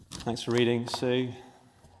Thanks for reading, Sue.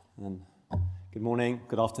 And good morning,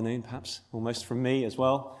 good afternoon, perhaps, almost from me as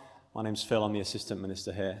well. My name's Phil, I'm the Assistant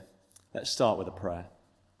Minister here. Let's start with a prayer.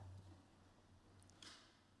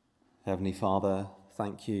 Heavenly Father,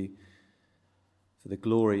 thank you for the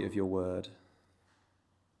glory of your word.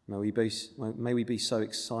 May we be so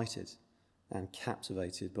excited and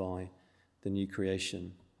captivated by the new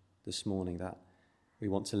creation this morning that we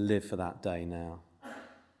want to live for that day now.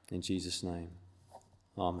 In Jesus' name,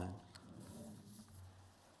 amen.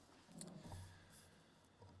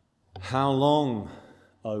 How long,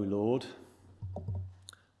 O Lord?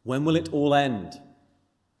 When will it all end?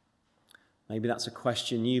 Maybe that's a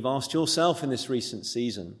question you've asked yourself in this recent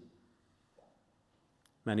season.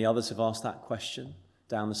 Many others have asked that question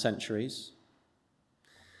down the centuries.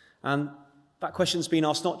 And that question's been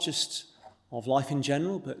asked not just of life in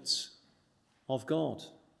general, but of God.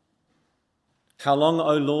 How long,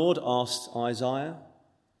 O Lord, asked Isaiah,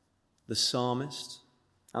 the psalmist,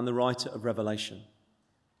 and the writer of Revelation.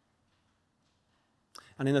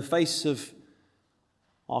 And in the face of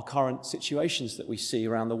our current situations that we see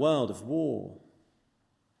around the world, of war,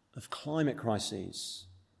 of climate crises,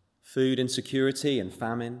 food insecurity and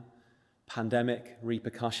famine, pandemic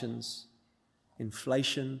repercussions,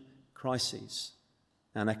 inflation crises,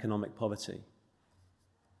 and economic poverty.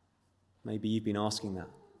 Maybe you've been asking that.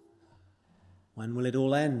 When will it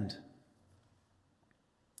all end?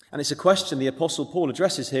 And it's a question the Apostle Paul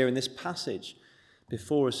addresses here in this passage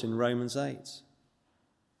before us in Romans 8.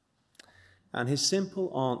 And his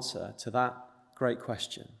simple answer to that great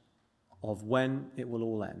question of when it will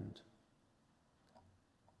all end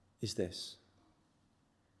is this: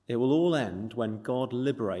 it will all end when God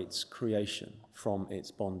liberates creation from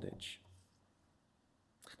its bondage.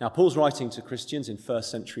 Now, Paul's writing to Christians in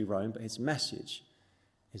first century Rome, but his message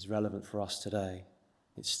is relevant for us today.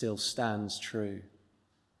 It still stands true.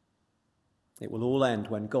 It will all end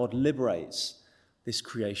when God liberates this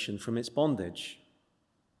creation from its bondage.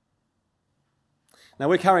 Now,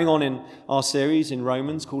 we're carrying on in our series in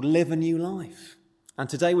Romans called Live a New Life. And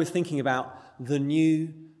today we're thinking about the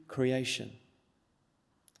new creation.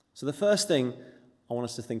 So the first thing I want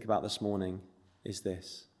us to think about this morning is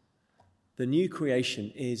this: the new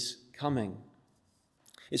creation is coming.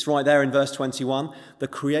 It's right there in verse 21. The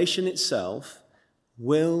creation itself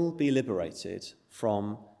will be liberated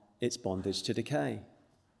from its bondage to decay.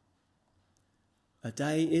 A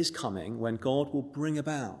day is coming when God will bring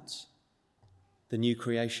about the new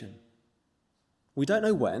creation. We don't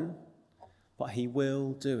know when, but he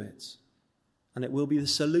will do it. And it will be the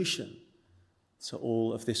solution to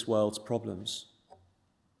all of this world's problems.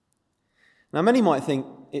 Now, many might think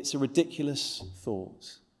it's a ridiculous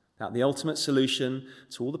thought that the ultimate solution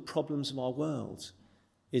to all the problems of our world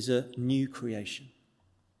is a new creation.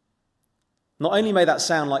 Not only may that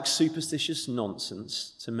sound like superstitious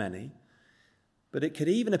nonsense to many, but it could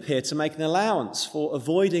even appear to make an allowance for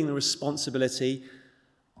avoiding the responsibility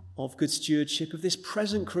of good stewardship of this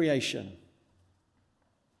present creation.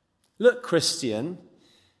 Look, Christian,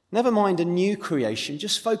 never mind a new creation,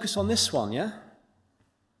 just focus on this one, yeah?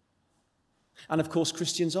 And of course,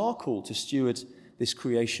 Christians are called to steward this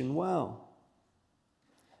creation well.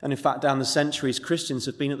 And in fact, down the centuries, Christians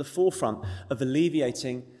have been at the forefront of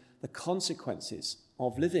alleviating the consequences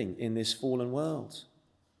of living in this fallen world.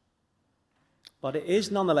 But it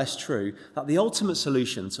is nonetheless true that the ultimate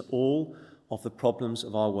solution to all of the problems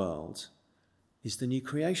of our world is the new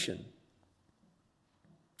creation.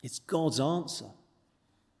 It's God's answer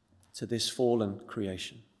to this fallen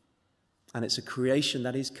creation. And it's a creation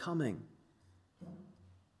that is coming.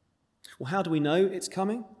 Well, how do we know it's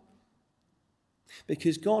coming?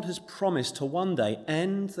 Because God has promised to one day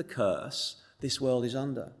end the curse this world is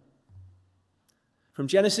under. From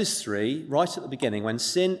Genesis 3, right at the beginning, when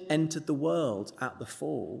sin entered the world at the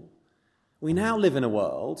fall, we now live in a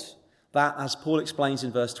world that, as Paul explains in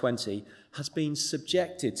verse 20, has been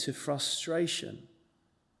subjected to frustration.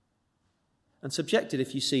 And subjected,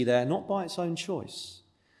 if you see there, not by its own choice,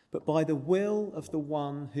 but by the will of the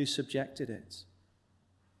one who subjected it.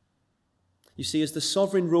 You see, as the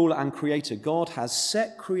sovereign ruler and creator, God has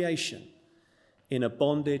set creation in a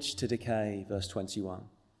bondage to decay, verse 21.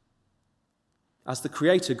 As the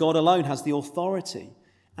creator, God alone has the authority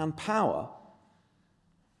and power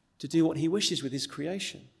to do what he wishes with his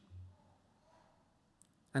creation.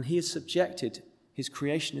 And he has subjected his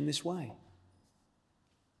creation in this way.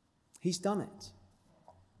 He's done it.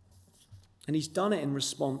 And he's done it in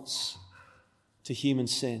response to human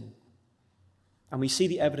sin. And we see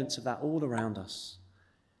the evidence of that all around us.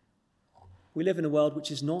 We live in a world which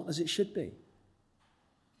is not as it should be.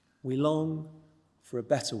 We long for a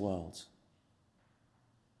better world.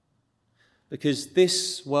 Because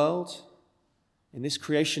this world, in this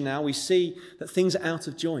creation now, we see that things are out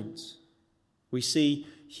of joint. We see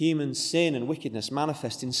human sin and wickedness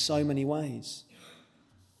manifest in so many ways.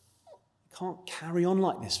 It can't carry on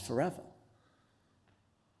like this forever.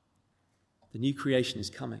 The new creation is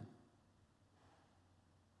coming.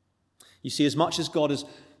 You see, as much as God has,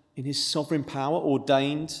 in his sovereign power,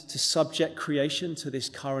 ordained to subject creation to this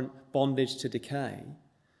current bondage to decay,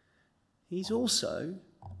 he's also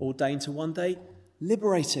ordained to one day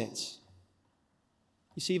liberate it.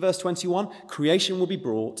 You see, verse 21, creation will be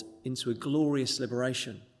brought into a glorious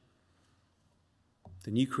liberation.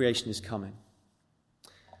 The new creation is coming.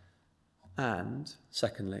 And,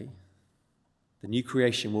 secondly, the new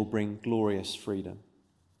creation will bring glorious freedom.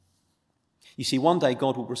 You see, one day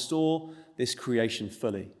God will restore this creation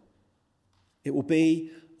fully. It will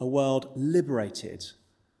be a world liberated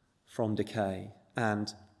from decay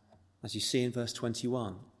and, as you see in verse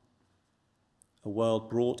 21, a world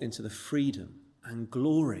brought into the freedom and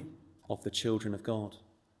glory of the children of God.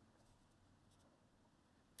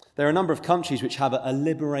 There are a number of countries which have a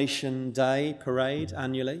Liberation Day parade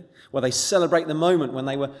annually, where they celebrate the moment when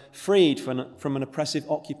they were freed from an oppressive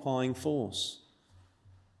occupying force.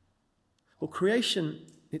 Well, creation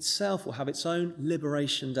itself will have its own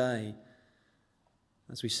Liberation Day,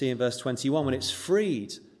 as we see in verse 21, when it's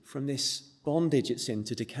freed from this bondage it's in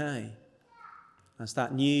to decay, as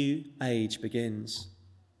that new age begins.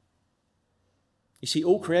 You see,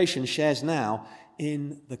 all creation shares now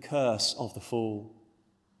in the curse of the fall.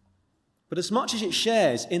 But as much as it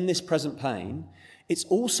shares in this present pain, it's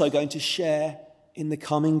also going to share in the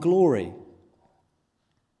coming glory.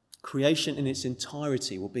 Creation in its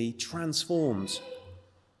entirety will be transformed.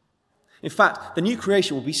 In fact, the new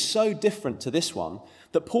creation will be so different to this one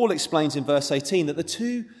that Paul explains in verse 18 that the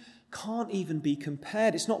two can't even be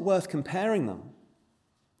compared. It's not worth comparing them.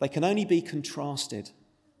 They can only be contrasted.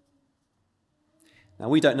 Now,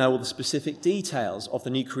 we don't know all the specific details of the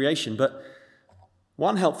new creation, but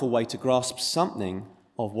one helpful way to grasp something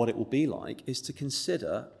of what it will be like is to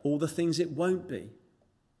consider all the things it won't be.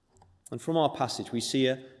 And from our passage, we see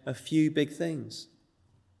a few big things.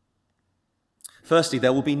 Firstly,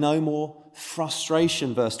 there will be no more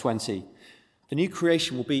frustration, verse 20. The new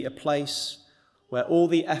creation will be a place where all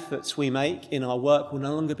the efforts we make in our work will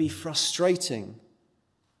no longer be frustrating.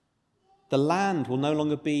 The land will no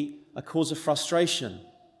longer be a cause of frustration.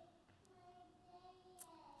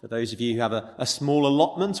 For those of you who have a small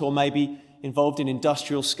allotment or maybe involved in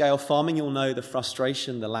industrial scale farming, you'll know the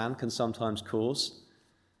frustration the land can sometimes cause.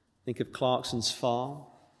 Think of Clarkson's farm,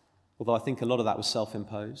 although I think a lot of that was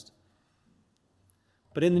self-imposed.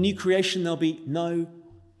 But in the new creation, there'll be no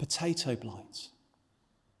potato blight,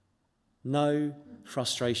 no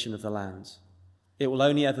frustration of the land. It will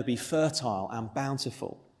only ever be fertile and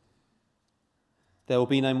bountiful. There will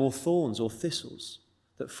be no more thorns or thistles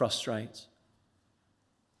that frustrate.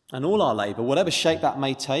 And all our labour, whatever shape that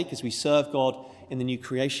may take as we serve God in the new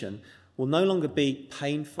creation, will no longer be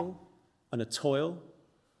painful and a toil,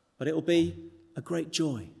 but it will be a great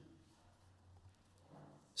joy.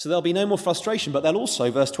 So there'll be no more frustration, but there'll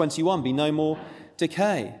also, verse 21, be no more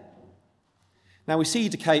decay. Now we see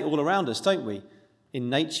decay all around us, don't we? In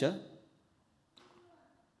nature,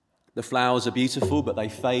 the flowers are beautiful, but they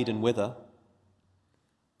fade and wither.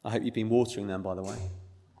 I hope you've been watering them, by the way.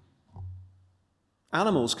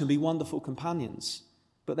 Animals can be wonderful companions,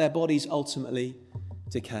 but their bodies ultimately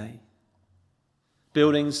decay.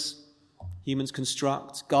 Buildings humans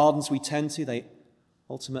construct, gardens we tend to, they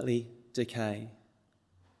ultimately decay.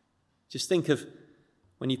 Just think of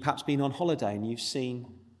when you've perhaps been on holiday and you've seen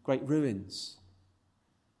great ruins.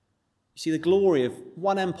 You see, the glory of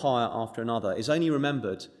one empire after another is only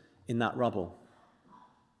remembered in that rubble.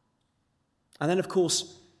 And then, of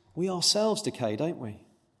course, we ourselves decay, don't we?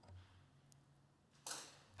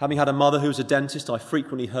 Having had a mother who was a dentist, I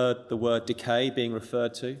frequently heard the word decay being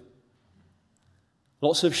referred to.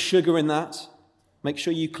 Lots of sugar in that. Make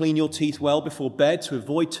sure you clean your teeth well before bed to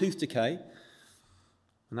avoid tooth decay.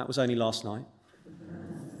 And that was only last night.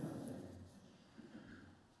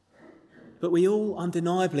 But we all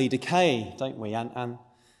undeniably decay, don't we? And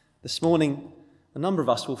this morning, a number of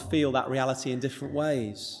us will feel that reality in different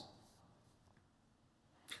ways.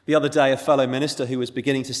 The other day, a fellow minister who was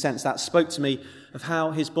beginning to sense that spoke to me of how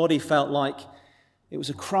his body felt like it was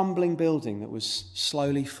a crumbling building that was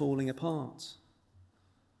slowly falling apart.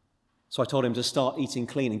 So I told him to start eating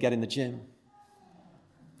clean and get in the gym.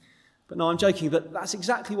 But no, I'm joking, but that's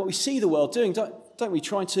exactly what we see the world doing, don't we?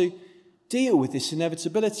 Trying to deal with this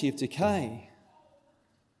inevitability of decay.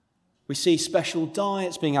 We see special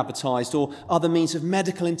diets being advertised or other means of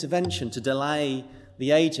medical intervention to delay the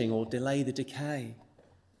aging or delay the decay.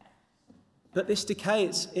 But this decay,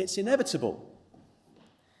 it's inevitable.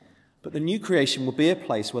 But the new creation will be a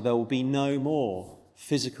place where there will be no more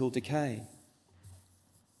physical decay.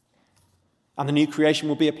 And the new creation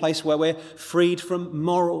will be a place where we're freed from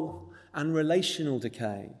moral and relational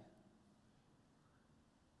decay.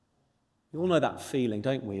 We all know that feeling,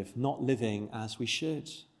 don't we, of not living as we should.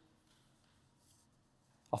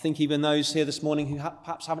 I think even those here this morning who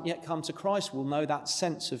perhaps haven't yet come to Christ will know that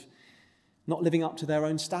sense of not living up to their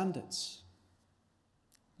own standards,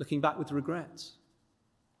 looking back with regret,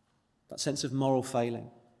 that sense of moral failing.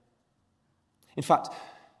 In fact,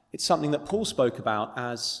 it's something that Paul spoke about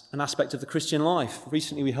as an aspect of the Christian life.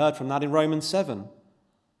 Recently we heard from that in Romans 7. And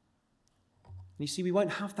you see, we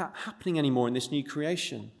won't have that happening anymore in this new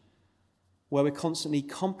creation, where we're constantly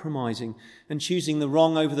compromising and choosing the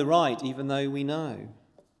wrong over the right, even though we know.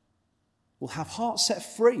 We'll have hearts set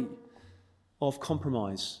free of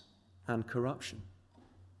compromise and corruption.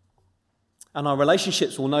 And our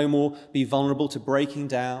relationships will no more be vulnerable to breaking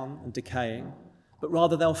down and decaying, but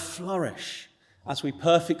rather they'll flourish as we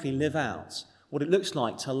perfectly live out what it looks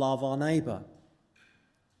like to love our neighbour.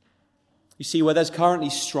 You see, where there's currently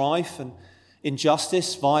strife and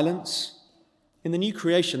injustice, violence, in the new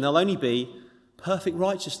creation there'll only be perfect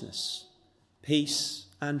righteousness, peace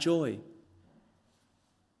and joy.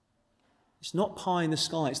 It's not pie in the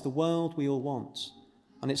sky, it's the world we all want,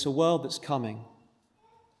 and it's a world that's coming.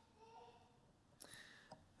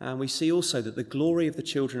 And we see also that the glory of the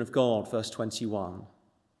children of God, verse 21,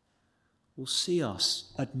 will see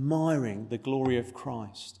us admiring the glory of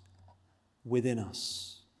Christ within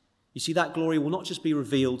us. You see, that glory will not just be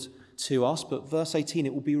revealed to us, but verse 18,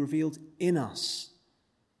 it will be revealed in us.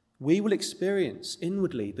 We will experience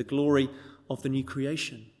inwardly the glory of the new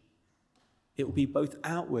creation. It will be both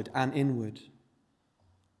outward and inward.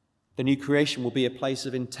 The new creation will be a place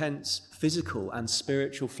of intense physical and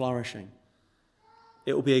spiritual flourishing.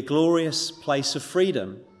 It will be a glorious place of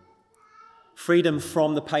freedom. Freedom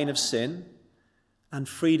from the pain of sin and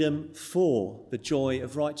freedom for the joy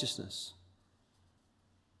of righteousness.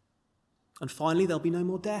 And finally, there'll be no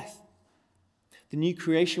more death. The new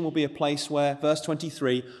creation will be a place where, verse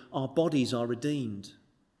 23, our bodies are redeemed.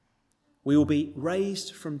 We will be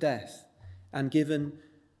raised from death and given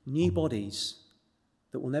new bodies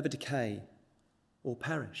that will never decay or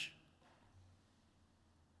perish.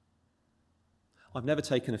 I've never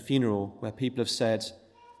taken a funeral where people have said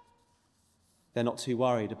they're not too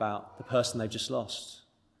worried about the person they've just lost.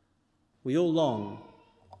 We all long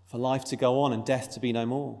for life to go on and death to be no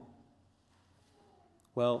more.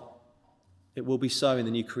 Well, it will be so in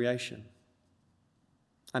the new creation.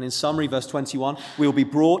 And in summary, verse 21, we will be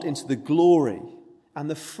brought into the glory and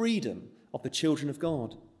the freedom of the children of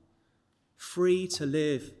God, free to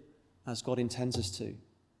live as God intends us to,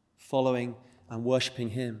 following and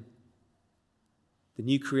worshipping him. The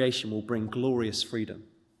new creation will bring glorious freedom.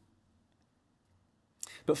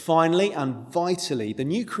 But finally and vitally, the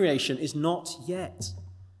new creation is not yet.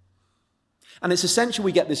 And it's essential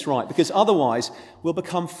we get this right, because otherwise we'll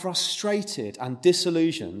become frustrated and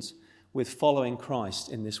disillusioned with following Christ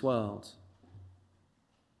in this world.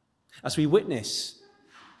 As we witness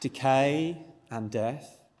decay and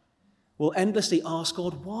death, we'll endlessly ask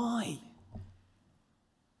God, why?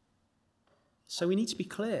 So we need to be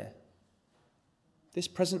clear. This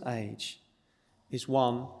present age is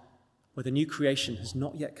one where the new creation has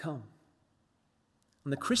not yet come.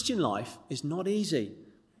 And the Christian life is not easy.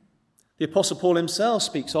 The Apostle Paul himself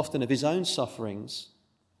speaks often of his own sufferings.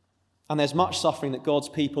 And there's much suffering that God's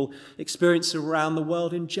people experience around the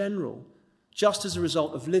world in general, just as a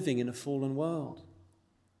result of living in a fallen world.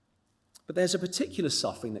 But there's a particular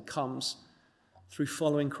suffering that comes through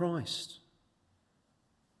following Christ.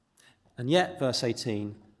 And yet, verse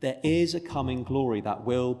 18, there is a coming glory that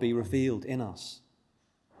will be revealed in us.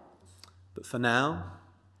 But for now,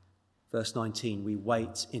 verse 19, we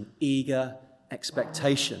wait in eager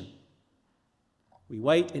expectation. We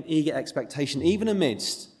wait in eager expectation, even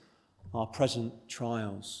amidst our present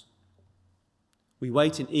trials. We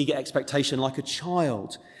wait in eager expectation like a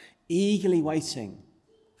child, eagerly waiting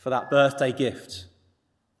for that birthday gift.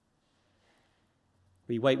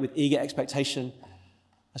 We wait with eager expectation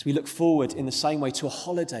as we look forward in the same way to a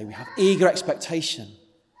holiday. We have eager expectation.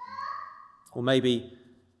 Or maybe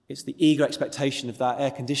it's the eager expectation of that air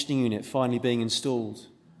conditioning unit finally being installed.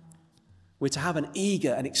 We're to have an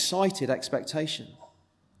eager and excited expectation.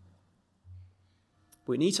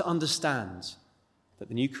 But we need to understand that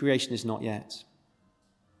the new creation is not yet.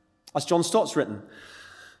 As John Stott's written,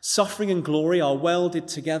 suffering and glory are welded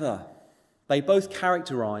together. They both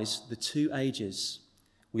characterize the two ages,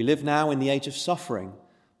 We live now in the age of suffering,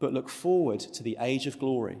 but look forward to the age of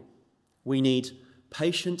glory. We need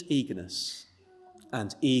patient eagerness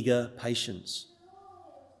and eager patience.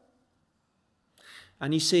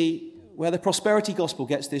 And you see, where the prosperity gospel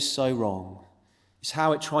gets this so wrong is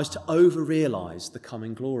how it tries to over-realize the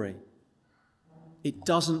coming glory. It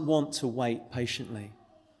doesn't want to wait patiently.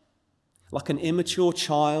 Like an immature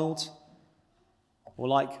child, or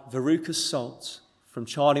like Veruca's salt from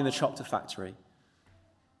Charlie and the Chocolate Factory,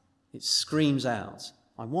 it screams out,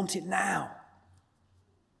 "I want it now."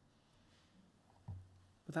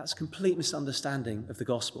 But that's a complete misunderstanding of the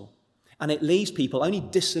gospel. And it leaves people only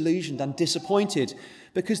disillusioned and disappointed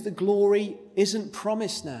because the glory isn't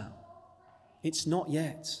promised now. It's not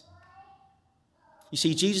yet. You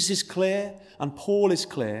see, Jesus is clear and Paul is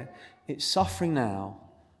clear. It's suffering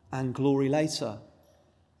now and glory later.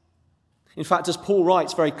 In fact, as Paul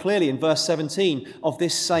writes very clearly in verse 17 of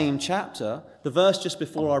this same chapter, the verse just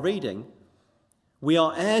before our reading, we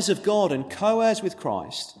are heirs of God and co-heirs with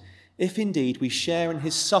Christ, if indeed we share in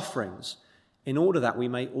his sufferings, in order that we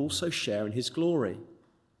may also share in his glory.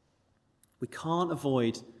 We can't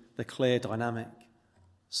avoid the clear dynamic.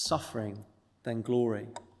 Suffering, then glory.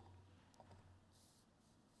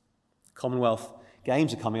 Commonwealth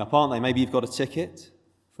Games are coming up, aren't they? Maybe you've got a ticket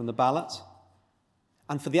from the ballot.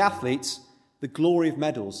 And for the athletes, the glory of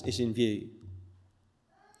medals is in view.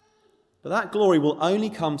 But that glory will only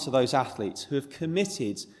come to those athletes who have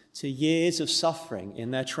committed to years of suffering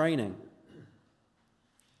in their training.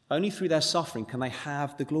 Only through their suffering can they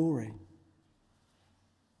have the glory.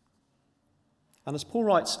 And as Paul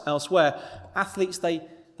writes elsewhere, athletes, they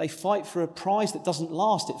fight for a prize that doesn't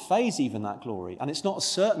last. It fades even, that glory. And it's not a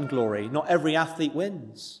certain glory. Not every athlete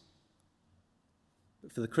wins.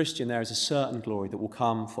 But for the Christian, there is a certain glory that will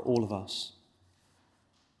come for all of us.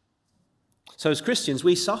 So as Christians,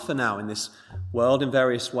 we suffer now in this world in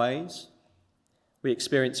various ways. We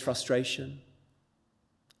experience frustration,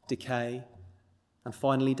 decay, and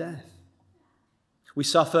finally death. We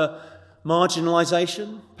suffer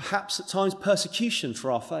marginalisation, perhaps at times persecution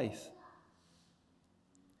for our faith.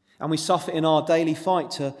 And we suffer in our daily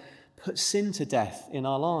fight to put sin to death in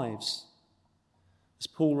our lives. As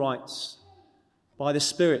Paul writes, by the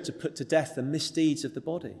Spirit to put to death the misdeeds of the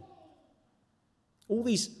body. All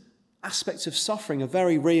these aspects of suffering are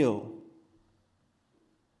very real.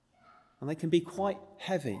 And they can be quite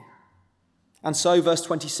heavy. And so, verse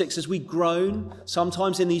 26, as we groan,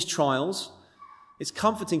 sometimes in these trials, it's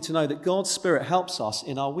comforting to know that God's Spirit helps us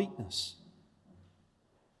in our weakness.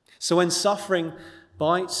 So when suffering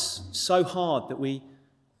bites so hard that we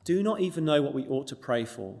do not even know what we ought to pray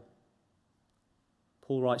for,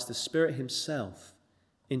 Paul writes, the Spirit himself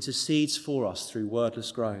intercedes for us through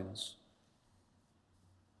wordless groans.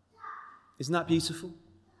 Isn't that beautiful?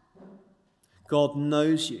 God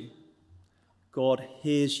knows you. God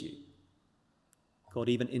hears you. God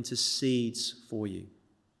even intercedes for you.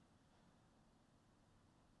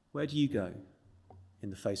 Where do you go in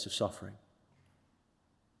the face of suffering?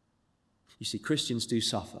 You see, Christians do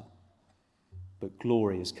suffer, but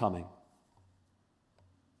glory is coming.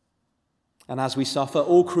 And as we suffer,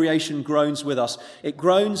 all creation groans with us. It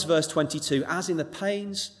groans, verse 22, as in the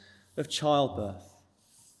pains of childbirth.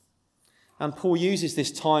 And Paul uses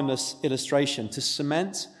this timeless illustration to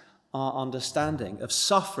cement our understanding of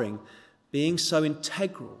suffering being so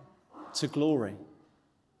integral to glory.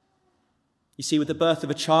 You see, with the birth of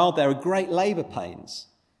a child, there are great labour pains.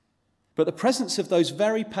 But the presence of those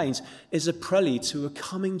very pains is a prelude to a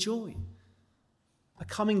coming joy, a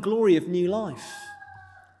coming glory of new life,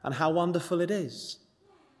 and how wonderful it is.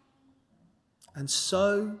 And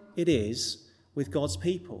so it is with God's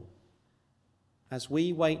people. As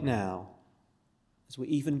we wait now, as we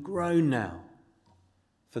even groan now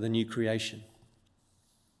for the new creation.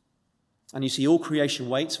 And you see, all creation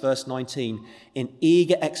waits, verse 19, in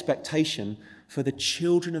eager expectation for the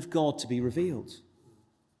children of God to be revealed.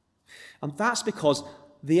 And that's because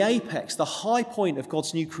the apex, the high point of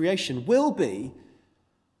God's new creation will be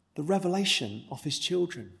the revelation of his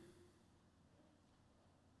children.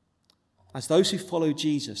 As those who follow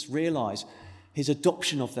Jesus realize his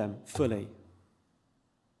adoption of them fully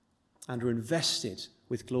and are invested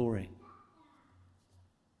with glory.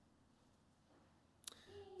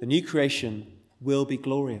 The new creation will be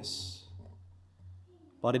glorious,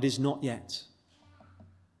 but it is not yet.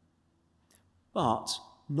 But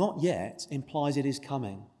not yet implies it is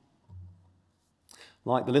coming.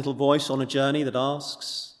 Like the little voice on a journey that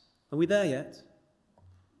asks, "Are we there yet?"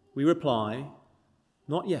 We reply,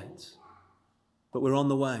 "Not yet, but we're on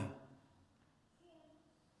the way."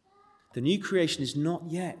 The new creation is not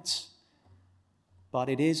yet, but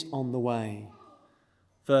it is on the way.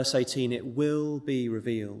 Verse 18, it will be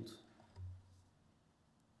revealed.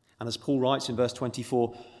 And as Paul writes in verse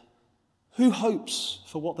 24, who hopes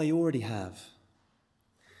for what they already have?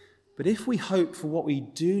 But if we hope for what we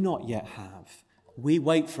do not yet have, we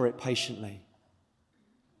wait for it patiently.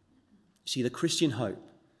 See, the Christian hope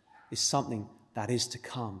is something that is to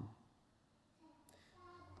come.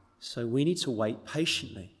 So we need to wait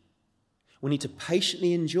patiently. We need to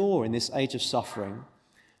patiently endure in this age of suffering,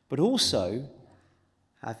 but also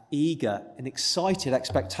have eager and excited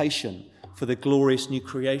expectation for the glorious new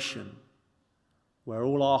creation, where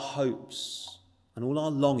all our hopes and all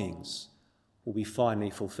our longings will be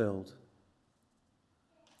finally fulfilled.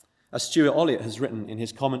 As Stuart Olliott has written in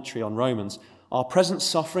his commentary on Romans, our present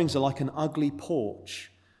sufferings are like an ugly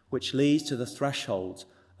porch which leads to the threshold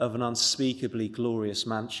of an unspeakably glorious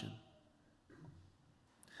mansion.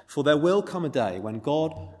 For there will come a day when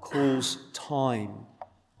God calls time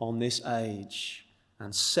on this age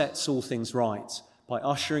and sets all things right by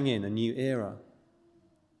ushering in a new era.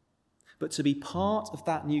 But to be part of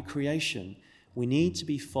that new creation, we need to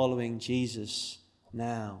be following Jesus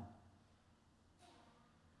now.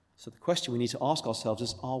 So the question we need to ask ourselves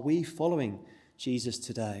is, are we following Jesus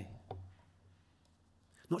today?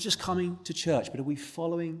 Not just coming to church, but are we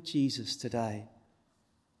following Jesus today?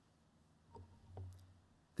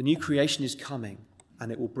 The new creation is coming,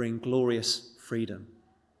 and it will bring glorious freedom.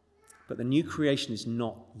 But the new creation is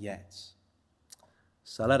not yet.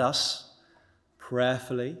 So let us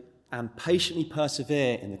prayerfully and patiently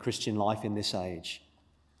persevere in the Christian life in this age,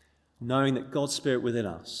 knowing that God's Spirit within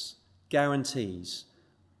us guarantees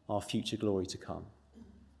our future glory to come.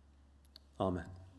 Amen.